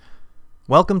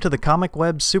Welcome to the Comic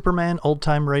Web Superman Old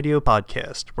Time Radio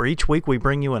Podcast, where each week we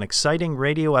bring you an exciting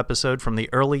radio episode from the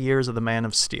early years of the Man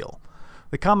of Steel.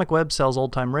 The Comic Web sells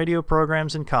old-time radio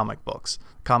programs and comic books.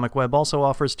 Comic Web also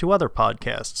offers two other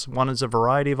podcasts. One is a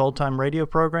variety of old-time radio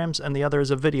programs, and the other is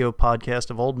a video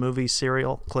podcast of old movies,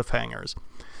 serial cliffhangers.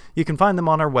 You can find them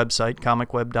on our website,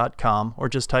 comicweb.com, or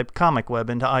just type Comic Web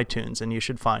into iTunes and you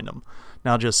should find them.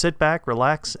 Now just sit back,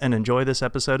 relax, and enjoy this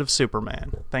episode of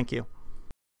Superman. Thank you.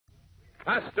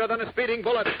 Faster than a speeding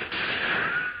bullet.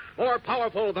 More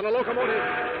powerful than a locomotive.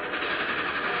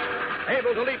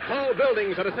 Able to leap tall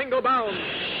buildings at a single bound.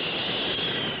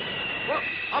 Look,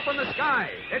 up in the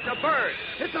sky. It's a bird.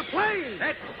 It's a plane.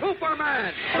 It's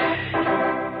Superman.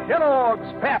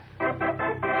 Kellogg's Pep.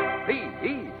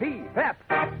 P-E-P, Pep.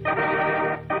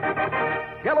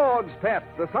 Kellogg's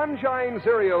Pep, the Sunshine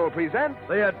Cereal, presents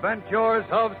The Adventures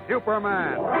of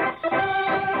Superman.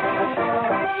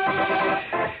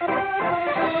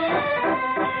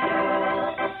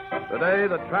 Today,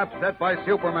 the trap set by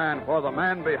Superman for the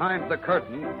man behind the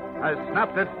curtain has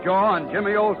snapped its jaw on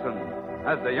Jimmy Olsen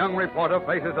as the young reporter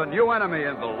faces a new enemy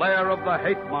in the lair of the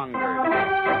hate monger.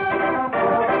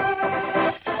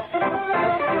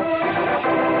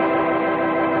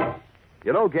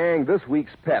 You know, gang, this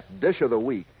week's Pep Dish of the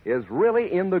Week is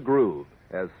really in the groove.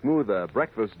 As smooth a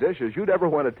breakfast dish as you'd ever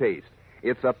want to taste.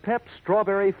 It's a Pep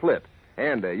Strawberry Flip,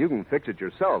 and you can fix it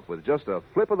yourself with just a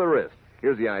flip of the wrist.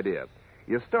 Here's the idea.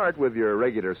 You start with your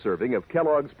regular serving of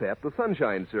Kellogg's Pep, the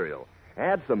Sunshine Cereal.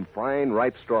 Add some fine,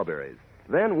 ripe strawberries.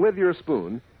 Then, with your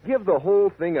spoon, give the whole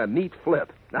thing a neat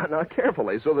flip. Now,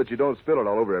 carefully, so that you don't spill it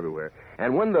all over everywhere.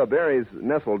 And when the berries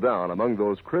nestle down among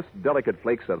those crisp, delicate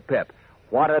flakes of Pep,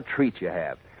 what a treat you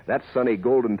have. That sunny,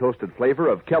 golden toasted flavor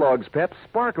of Kellogg's Pep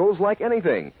sparkles like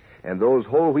anything. And those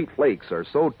whole wheat flakes are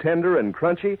so tender and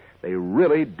crunchy, they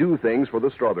really do things for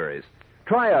the strawberries.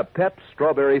 Try a Pep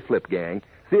Strawberry Flip, gang.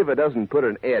 See if it doesn't put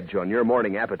an edge on your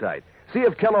morning appetite. See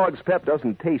if Kellogg's Pep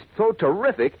doesn't taste so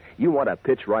terrific you want to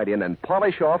pitch right in and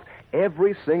polish off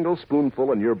every single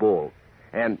spoonful in your bowl.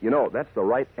 And, you know, that's the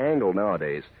right angle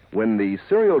nowadays when the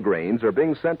cereal grains are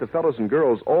being sent to fellows and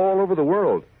girls all over the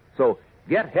world. So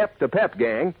get hep to Pep,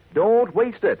 gang. Don't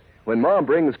waste it. When Mom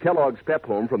brings Kellogg's Pep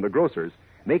home from the grocer's,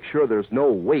 make sure there's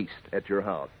no waste at your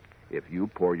house. If you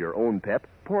pour your own Pep,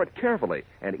 pour it carefully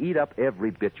and eat up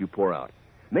every bit you pour out.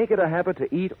 Make it a habit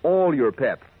to eat all your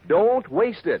Pep. Don't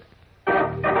waste it.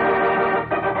 And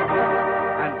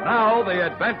now, the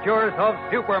adventures of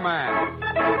Superman.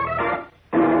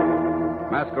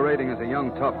 Masquerading as a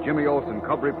young, tough Jimmy Olsen,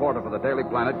 cub reporter for the Daily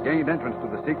Planet, gained entrance to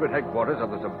the secret headquarters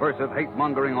of the subversive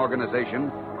hate-mongering organization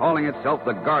calling itself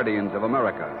the Guardians of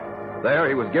America. There,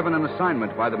 he was given an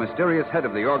assignment by the mysterious head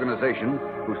of the organization,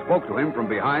 who spoke to him from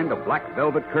behind a black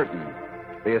velvet curtain.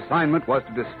 The assignment was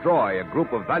to destroy a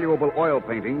group of valuable oil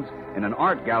paintings in an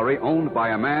art gallery owned by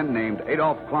a man named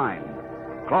Adolf Klein.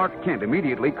 Clark Kent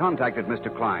immediately contacted Mr.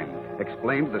 Klein,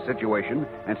 explained the situation,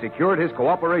 and secured his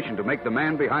cooperation to make the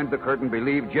man behind the curtain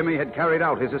believe Jimmy had carried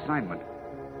out his assignment.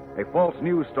 A false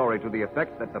news story to the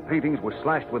effect that the paintings were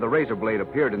slashed with a razor blade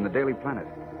appeared in the Daily Planet.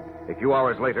 A few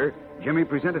hours later, Jimmy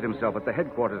presented himself at the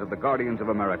headquarters of the Guardians of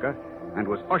America and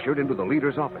was ushered into the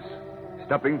leader's office.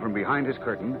 Stepping from behind his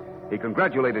curtain, he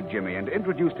congratulated Jimmy and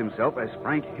introduced himself as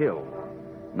Frank Hill.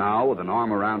 Now, with an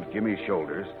arm around Jimmy's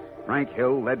shoulders, Frank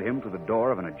Hill led him to the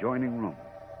door of an adjoining room.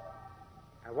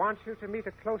 I want you to meet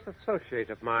a close associate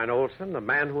of mine, Olsen, a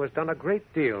man who has done a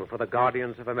great deal for the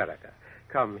Guardians of America.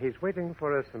 Come, he's waiting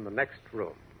for us in the next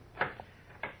room.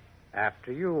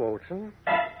 After you, Olsen.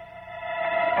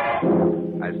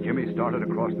 As Jimmy started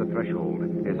across the threshold,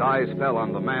 his eyes fell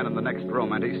on the man in the next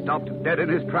room, and he stopped dead in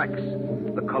his tracks.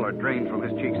 The color drained from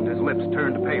his cheeks, and his lips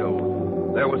turned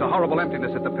pale. There was a horrible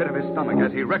emptiness at the pit of his stomach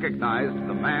as he recognized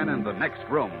the man in the next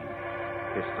room.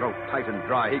 His throat tight and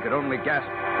dry, he could only gasp.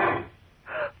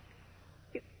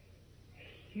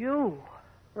 You?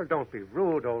 Well, don't be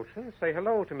rude, Olsen. Say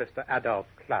hello to Mr. Adolf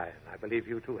Klein. I believe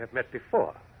you two have met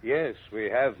before. Yes, we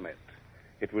have met.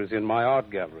 It was in my art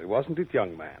gallery, wasn't it,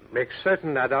 young man? Make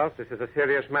certain, Adolf, this is a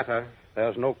serious matter.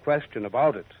 There's no question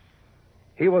about it.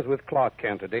 He was with Clark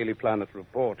Kent, a Daily Planet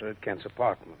reporter at Kent's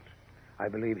apartment. I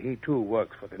believe he, too,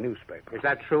 works for the newspaper. Is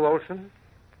that true, Olsen?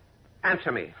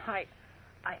 Answer me.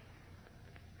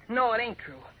 No, it ain't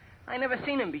true. I never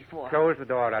seen him before. Close the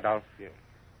door, Adolf. Yes.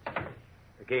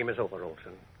 The game is over,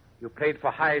 Olsen. You played for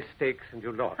high stakes and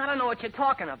you lost. I don't know what you're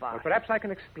talking about. Well, perhaps I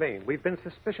can explain. We've been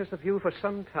suspicious of you for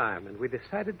some time, and we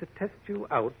decided to test you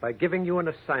out by giving you an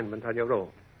assignment on your own.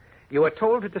 You were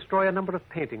told to destroy a number of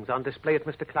paintings on display at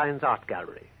Mr. Klein's art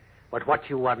gallery. But what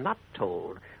you were not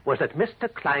told was that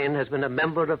Mr. Klein has been a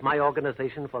member of my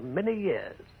organization for many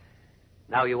years.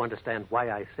 Now you understand why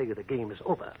I say the game is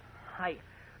over.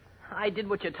 I did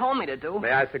what you told me to do.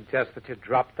 May I suggest that you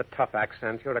drop the tough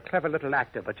accent? You're a clever little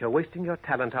actor, but you're wasting your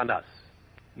talent on us.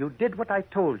 You did what I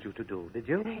told you to do, did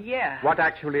you? Yeah. What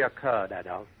actually occurred,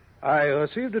 Adolf? I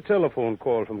received a telephone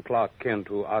call from Clark Kent,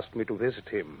 who asked me to visit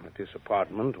him at his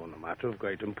apartment on a matter of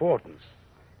great importance.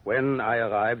 When I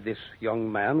arrived, this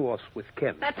young man was with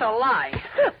Kent. That's a lie.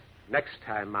 Next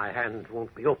time, my hand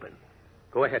won't be open.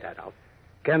 Go ahead, Adolf.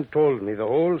 Kent told me the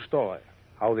whole story,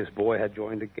 how this boy had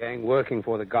joined a gang working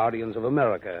for the Guardians of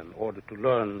America in order to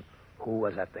learn who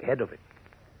was at the head of it.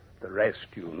 The rest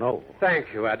you know. Thank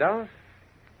you, Adolf.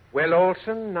 Well,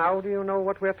 Olson, now do you know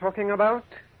what we're talking about?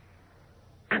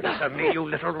 Answer me, you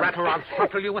little rat, or I'll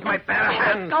throttle you with my bare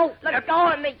hands. Let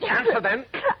go of me. Answer, then.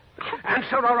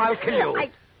 Answer, or I'll kill you.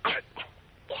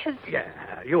 Yes.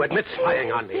 Yeah, you admit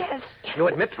spying on me. Yes. You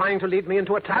admit trying to lead me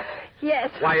into a trap?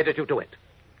 Yes. Why did you do it?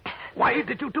 Why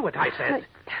did you do it, I said?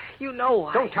 You know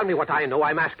why. Don't tell me what I know.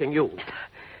 I'm asking you.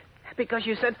 Because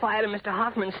you set fire to Mr.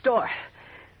 Hoffman's store.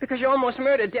 Because you almost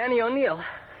murdered Danny O'Neill.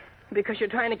 Because you're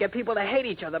trying to get people to hate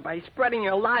each other by spreading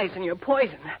your lies and your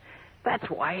poison. That's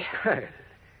why.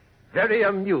 Very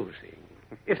amusing,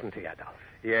 isn't he, Adolf?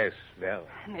 Yes, well.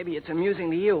 Maybe it's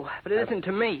amusing to you, but it isn't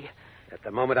to me. At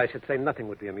the moment, I should say nothing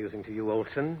would be amusing to you,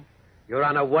 Olson. You're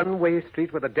on a one-way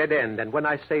street with a dead end, and when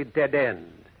I say dead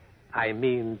end, I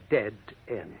mean dead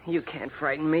end. You can't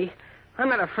frighten me. I'm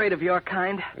not afraid of your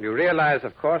kind. You realize,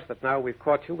 of course, that now we've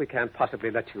caught you, we can't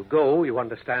possibly let you go. You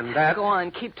understand that? Go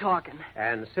on, keep talking.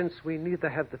 And since we neither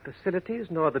have the facilities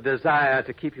nor the desire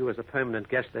to keep you as a permanent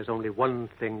guest, there's only one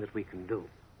thing that we can do.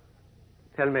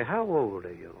 Tell me, how old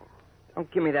are you? Don't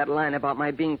give me that line about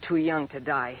my being too young to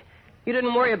die. You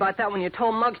didn't worry about that when you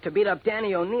told Muggs to beat up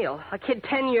Danny O'Neill, a kid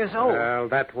 10 years old. Well,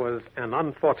 that was an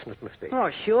unfortunate mistake.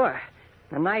 Oh, sure.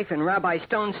 The knife in Rabbi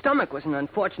Stone's stomach was an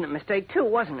unfortunate mistake, too,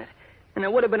 wasn't it? And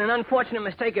it would have been an unfortunate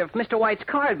mistake if Mr. White's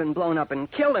car had been blown up and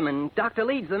killed him and Dr.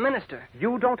 Leeds, the minister.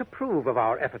 You don't approve of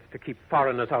our efforts to keep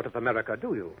foreigners out of America,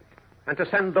 do you? And to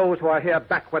send those who are here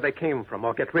back where they came from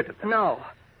or get rid of them? No.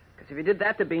 Because if you did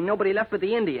that, there'd be nobody left but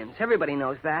the Indians. Everybody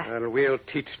knows that. Well, we'll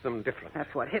teach them different.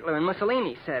 That's what Hitler and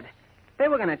Mussolini said. They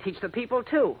were going to teach the people,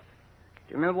 too. Do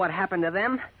you remember what happened to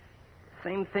them? The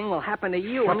same thing will happen to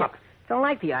you. Shut up. Don't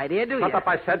like the idea, do you? Shut up,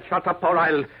 I said. Shut up, or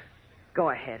I'll...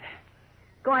 Go ahead.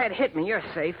 Go ahead, hit me. You're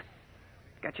safe.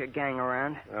 Got your gang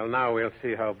around. Well, now we'll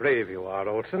see how brave you are,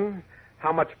 Olson.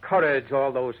 How much courage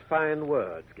all those fine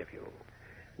words give you.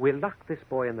 We'll lock this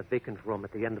boy in the vacant room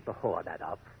at the end of the hall,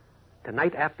 Adolf.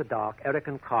 Tonight after dark, Eric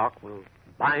and Clark will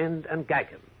bind and gag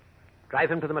him,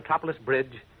 drive him to the Metropolis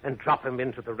Bridge, and drop him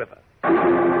into the river.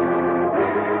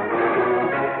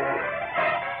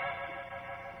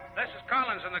 This is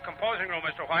Collins in the composing room,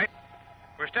 Mr. White.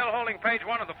 We're still holding page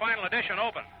 1 of the final edition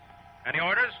open. Any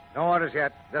orders? No orders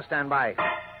yet. Just stand by.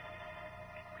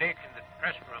 Break in the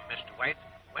press room, Mr. White.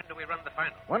 When do we run the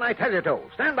final? When I tell you to.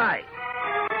 Stand by.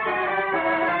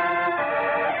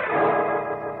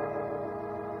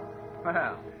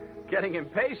 Well, getting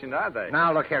impatient, aren't they?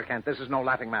 Now, look here, Kent. This is no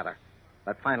laughing matter.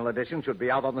 That final edition should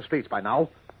be out on the streets by now.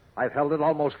 I've held it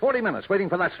almost 40 minutes waiting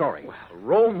for that story. Well,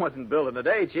 Rome wasn't built in a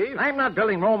day, Chief. I'm not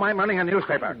building Rome. I'm running a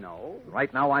newspaper. No.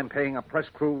 Right now, I'm paying a press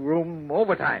crew room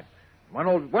overtime.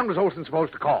 When was Olson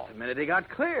supposed to call? The minute he got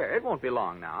clear. It won't be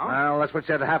long now. Well, that's what you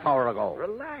said a half hour ago.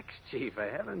 Relax, Chief, for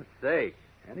heaven's sake.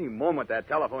 Any moment that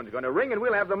telephone's going to ring and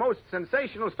we'll have the most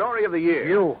sensational story of the year.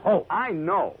 You hope. I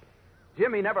know.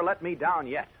 Jimmy never let me down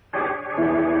yet.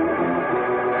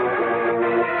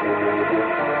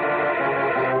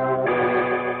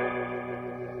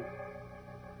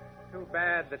 Too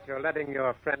bad that you're letting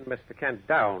your friend Mr. Kent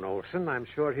down, Olson. I'm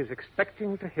sure he's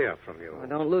expecting to hear from you. Well,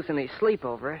 don't lose any sleep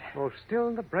over it. Oh,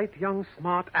 still the bright young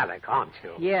smart Alec, aren't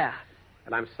you? Yeah.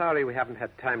 And I'm sorry we haven't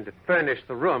had time to furnish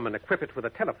the room and equip it with a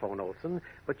telephone, Olson,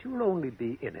 but you'll only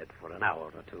be in it for an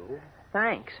hour or two.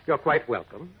 Thanks. You're quite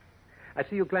welcome. I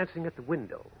see you glancing at the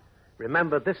window.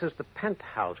 Remember, this is the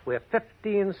penthouse. We're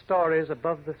 15 stories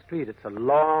above the street. It's a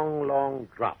long, long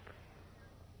drop.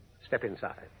 Step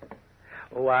inside.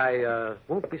 Oh, I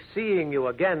won't be seeing you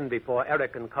again before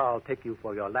Eric and Carl take you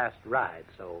for your last ride,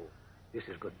 so this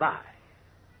is goodbye.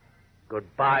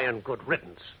 Goodbye and good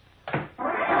riddance.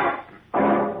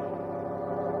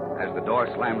 As the door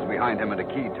slams behind him and a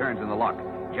key turns in the lock,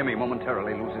 Jimmy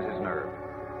momentarily loses his nerve.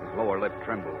 His lower lip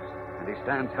trembles, and he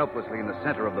stands helplessly in the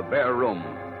center of the bare room.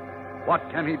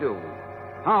 What can he do?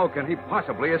 How can he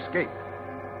possibly escape?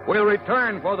 We'll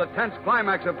return for the tense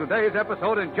climax of today's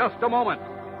episode in just a moment.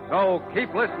 So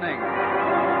keep listening.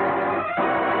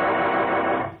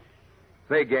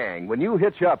 Say, gang, when you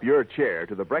hitch up your chair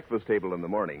to the breakfast table in the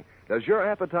morning, does your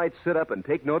appetite sit up and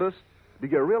take notice? Do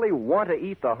you really want to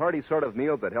eat the hearty sort of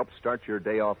meal that helps start your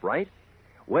day off right?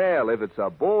 Well, if it's a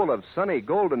bowl of sunny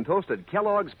golden toasted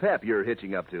Kellogg's Pep you're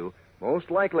hitching up to, most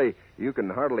likely you can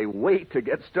hardly wait to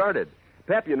get started.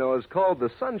 Pep, you know, is called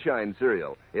the Sunshine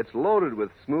cereal. It's loaded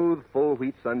with smooth, full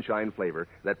wheat sunshine flavor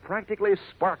that practically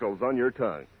sparkles on your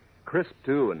tongue. Crisp,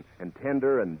 too, and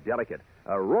tender and delicate.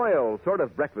 A royal sort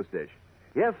of breakfast dish.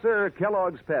 Yes, sir,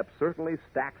 Kellogg's Pep certainly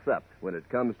stacks up when it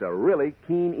comes to really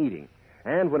keen eating.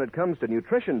 And when it comes to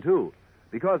nutrition, too.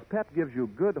 Because Pep gives you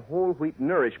good whole wheat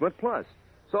nourishment plus.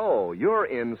 So, you're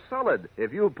in solid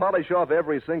if you polish off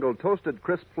every single toasted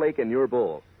crisp flake in your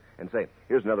bowl. And say,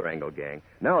 here's another angle, gang.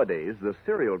 Nowadays, the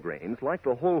cereal grains, like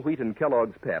the whole wheat and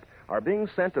Kellogg's Pep, are being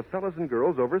sent to fellas and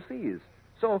girls overseas.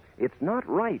 So, it's not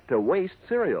right to waste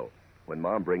cereal. When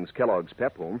Mom brings Kellogg's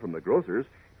Pep home from the grocer's,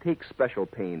 take special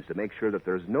pains to make sure that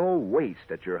there's no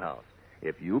waste at your house.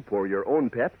 If you pour your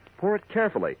own Pep, pour it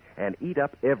carefully and eat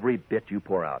up every bit you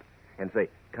pour out. And say,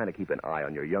 kind of keep an eye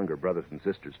on your younger brothers and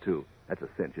sisters, too. That's a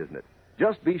cinch, isn't it?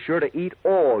 Just be sure to eat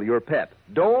all your Pep.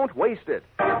 Don't waste it.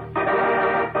 Trapped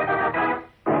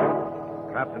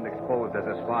and exposed as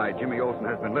a spy, Jimmy Olsen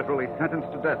has been literally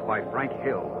sentenced to death by Frank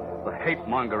Hill, the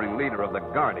hate-mongering leader of the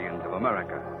Guardians of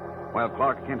America. While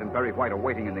Clark Kent and Perry White are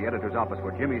waiting in the editor's office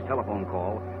for Jimmy's telephone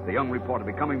call, the young reporter,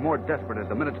 becoming more desperate as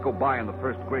the minutes go by and the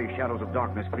first gray shadows of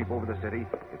darkness creep over the city,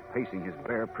 is pacing his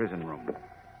bare prison room,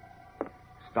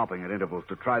 stopping at intervals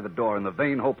to try the door in the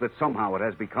vain hope that somehow it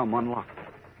has become unlocked.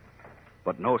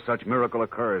 But no such miracle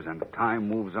occurs, and time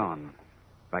moves on.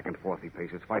 Back and forth he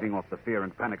paces, fighting off the fear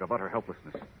and panic of utter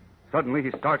helplessness. Suddenly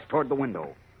he starts toward the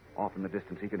window. Off in the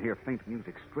distance he can hear faint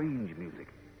music, strange music.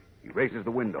 He raises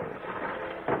the window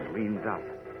and leans out.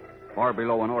 Far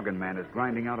below, an organ man is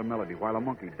grinding out a melody while a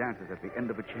monkey dances at the end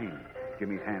of a chain.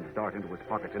 Jimmy's hands dart into his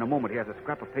pockets. In a moment, he has a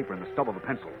scrap of paper and the stub of a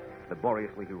pencil.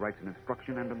 Laboriously, he writes an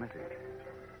instruction and a message.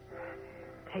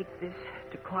 Take this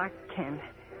to Clark Kent,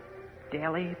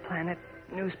 Daily Planet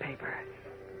newspaper.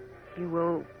 He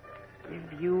will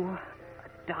give you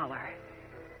 $1.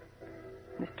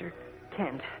 Mr.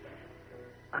 Kent,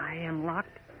 I am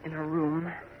locked in a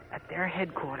room at their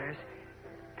headquarters,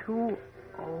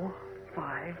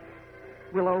 205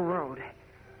 Willow Road.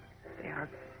 They are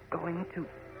going to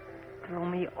throw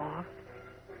me off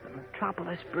the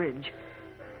Metropolis Bridge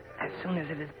as soon as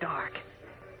it is dark.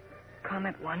 Come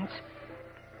at once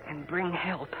and bring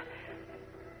help.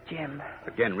 Jim.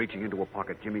 Again, reaching into a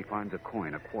pocket, Jimmy finds a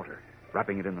coin, a quarter.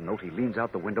 Wrapping it in the note, he leans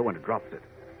out the window and drops it.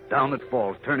 Down it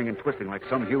falls, turning and twisting like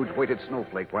some huge weighted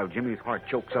snowflake, while Jimmy's heart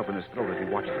chokes up in his throat as he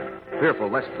watches it, fearful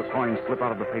lest the coin slip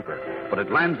out of the paper. But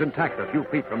it lands intact a few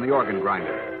feet from the organ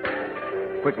grinder.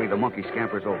 Quickly, the monkey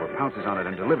scampers over, pounces on it,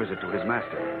 and delivers it to his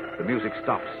master. The music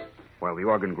stops, while the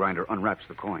organ grinder unwraps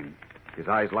the coin. His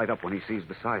eyes light up when he sees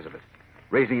the size of it.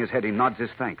 Raising his head, he nods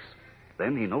his thanks.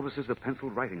 Then he notices the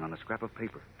penciled writing on a scrap of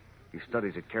paper. He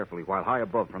studies it carefully, while high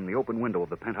above, from the open window of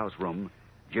the penthouse room,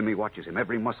 Jimmy watches him,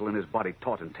 every muscle in his body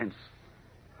taut and tense.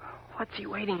 What's he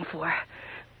waiting for?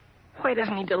 Why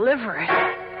doesn't he deliver it?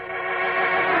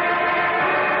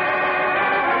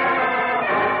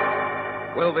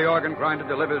 Will the organ grinder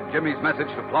deliver Jimmy's message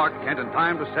to Clark Kent in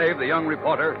time to save the young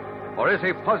reporter? Or is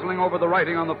he puzzling over the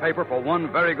writing on the paper for one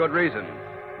very good reason?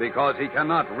 Because he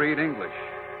cannot read English.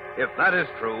 If that is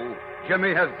true,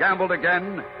 Jimmy has gambled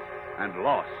again and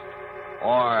lost.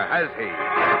 Or has he?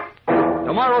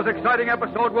 Tomorrow's exciting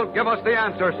episode will give us the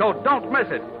answer, so don't miss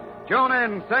it. Tune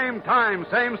in, same time,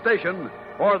 same station,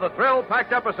 for the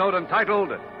thrill-packed episode entitled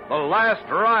The Last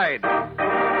Ride.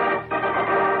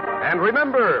 And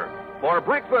remember, for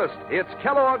breakfast, it's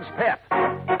Kellogg's Pep.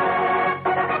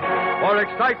 For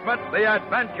excitement, the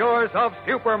adventures of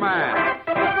Superman.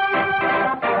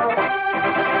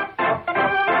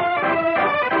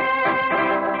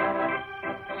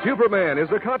 Superman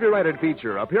is a copyrighted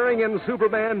feature appearing in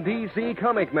Superman DC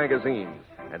comic magazines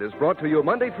and is brought to you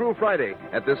Monday through Friday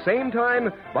at the same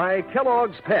time by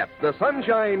Kellogg's Pep, the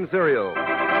Sunshine cereal.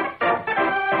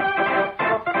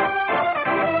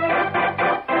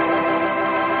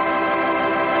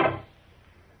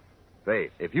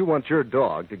 Say, if you want your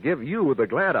dog to give you the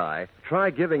glad eye, try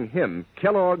giving him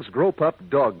Kellogg's Grow Pup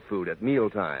dog food at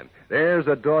mealtime. There's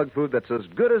a dog food that's as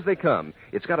good as they come.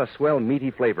 It's got a swell,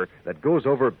 meaty flavor that goes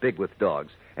over big with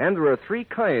dogs. And there are 3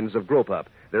 kinds of Grow Pup.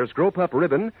 There's Grow Pup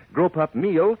Ribbon, Grow Pup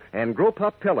Meal, and Grow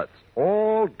Pup Pellets.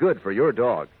 All good for your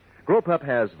dog. Grow Pup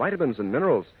has vitamins and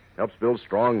minerals, helps build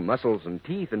strong muscles and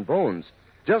teeth and bones.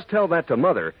 Just tell that to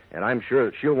Mother, and I'm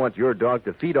sure she'll want your dog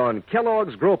to feed on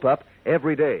Kellogg's Grow Pup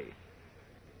every day.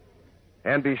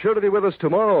 And be sure to be with us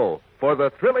tomorrow for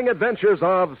the thrilling adventures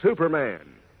of Superman.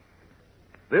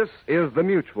 This is the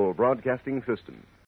Mutual Broadcasting System.